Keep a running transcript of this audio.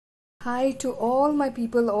Hi to all my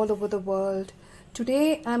people all over the world.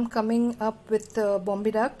 Today I'm coming up with Bombay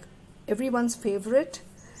Duck, everyone's favorite.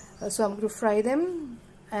 So I'm going to fry them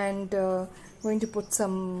and going to put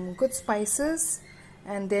some good spices,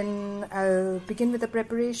 and then I'll begin with the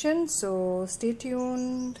preparation, so stay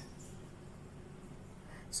tuned.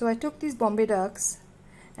 So I took these Bombay Ducks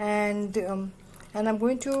and I'm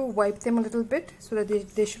going to wipe them a little bit so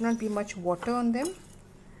that there should not be much water on them,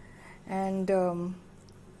 and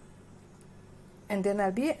then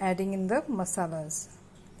I'll be adding in the masalas.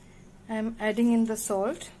 I'm adding in the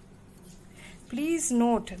salt. Please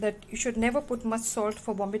note that you should never put much salt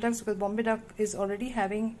for Bombay Ducks because Bombay Duck is already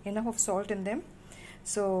having enough of salt in them.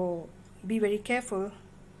 So be very careful.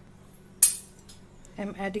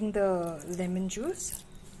 I'm adding the lemon juice.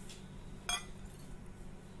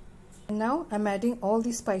 And now I'm adding all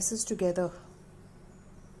these spices together.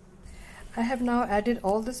 I have now added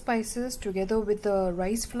all the spices together with the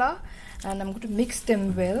rice flour, and I'm going to mix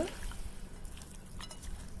them well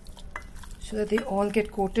so that they all get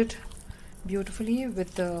coated beautifully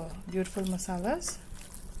with the beautiful masalas.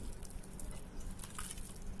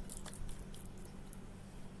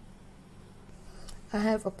 I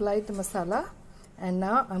have applied the masala and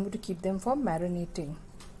now I'm going to keep them for marinating.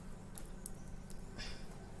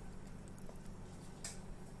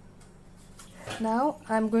 Now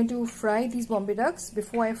I'm going to fry these Bombay Ducks.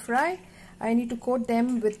 Before I fry, I need to coat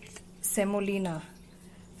them with semolina.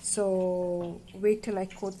 So wait till I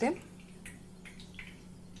coat them.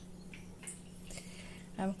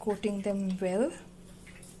 I'm coating them well.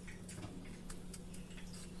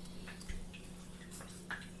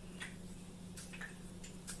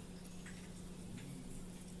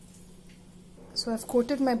 So I've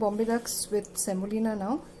coated my Bombay Ducks with semolina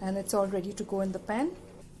now, and it's all ready to go in the pan.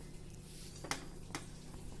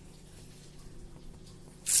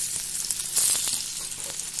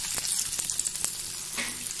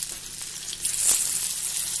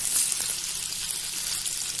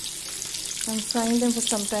 I'm frying them for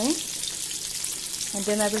some time and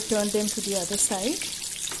then I will turn them to the other side.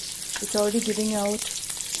 It's already giving out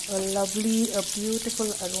a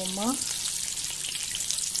beautiful aroma.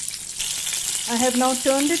 I have now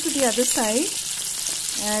turned it to the other side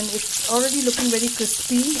and it's already looking very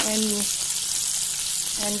crispy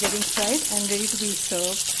and getting fried and ready to be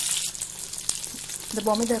served. The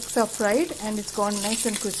Bombay Ducks are fried and it's gone nice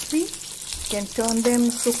and crispy. You can turn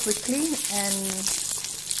them so quickly and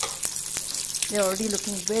they're already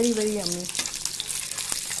looking very, very yummy.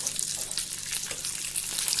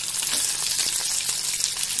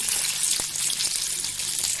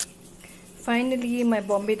 Finally, my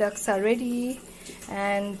Bombay Ducks are ready,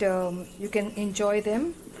 and you can enjoy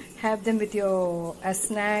them. Have them with as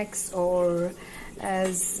snacks or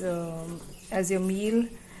as your meal.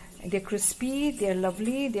 They're crispy, they're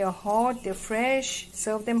lovely, they're hot, they're fresh.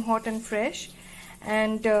 Serve them hot and fresh.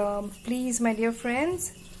 And please, my dear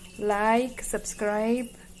friends, like, subscribe,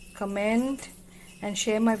 comment and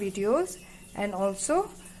share my videos, and also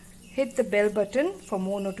hit the bell button for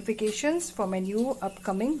more notifications for my new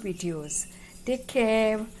upcoming videos. Take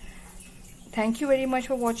care. Thank you very much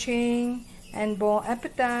for watching and bon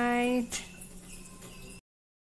appetit.